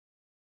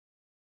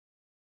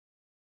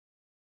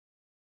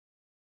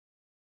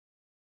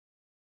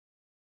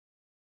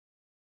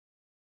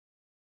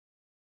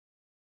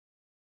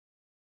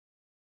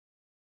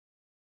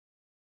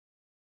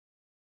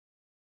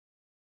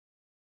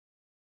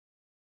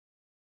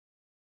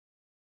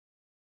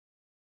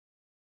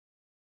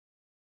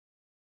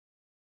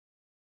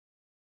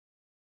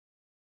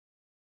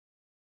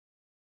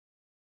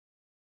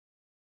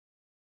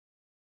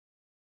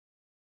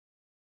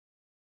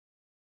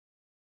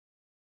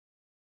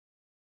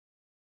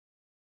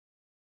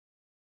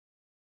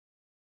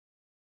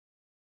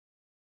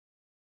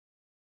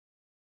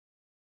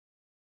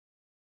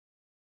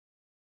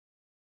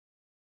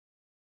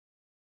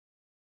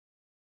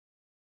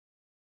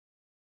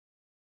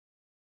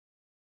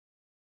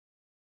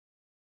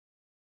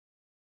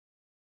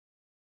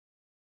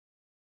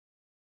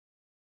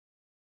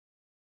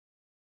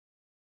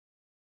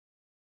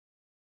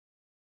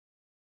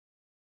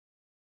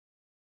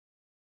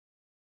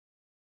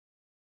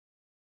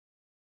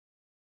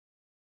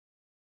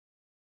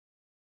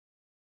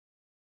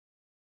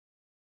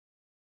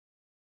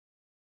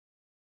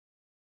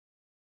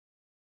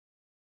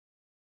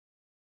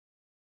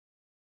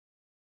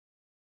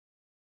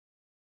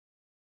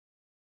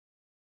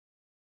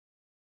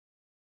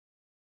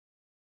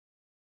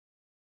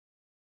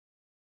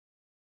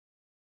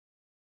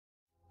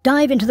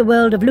dive into the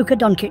world of Luka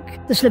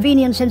Doncic, the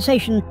Slovenian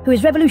sensation who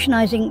is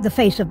revolutionizing the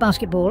face of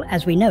basketball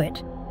as we know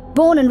it.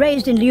 Born and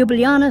raised in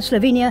Ljubljana,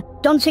 Slovenia,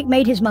 Doncic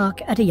made his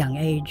mark at a young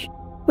age.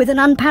 With an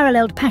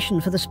unparalleled passion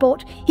for the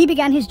sport, he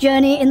began his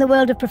journey in the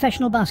world of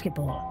professional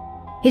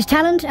basketball. His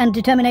talent and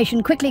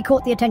determination quickly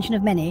caught the attention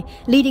of many,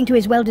 leading to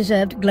his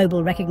well-deserved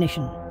global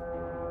recognition.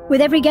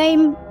 With every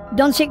game,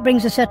 Doncic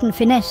brings a certain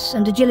finesse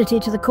and agility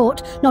to the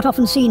court not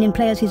often seen in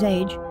players his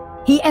age.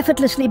 He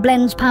effortlessly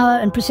blends power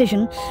and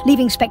precision,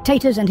 leaving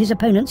spectators and his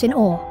opponents in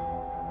awe.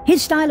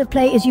 His style of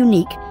play is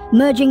unique,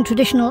 merging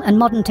traditional and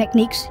modern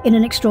techniques in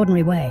an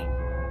extraordinary way.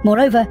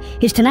 Moreover,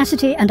 his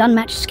tenacity and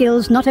unmatched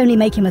skills not only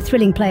make him a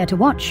thrilling player to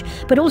watch,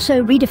 but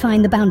also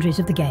redefine the boundaries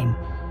of the game,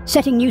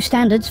 setting new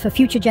standards for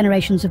future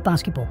generations of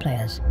basketball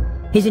players.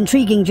 His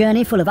intriguing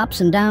journey, full of ups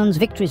and downs,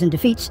 victories and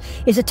defeats,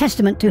 is a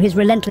testament to his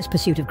relentless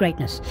pursuit of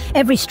greatness.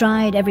 Every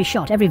stride, every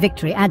shot, every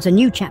victory adds a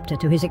new chapter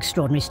to his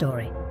extraordinary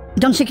story.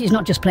 Doncic is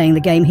not just playing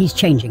the game, he's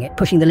changing it,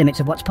 pushing the limits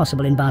of what's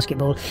possible in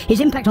basketball. His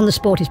impact on the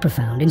sport is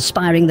profound,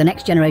 inspiring the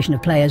next generation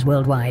of players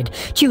worldwide.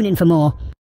 Tune in for more.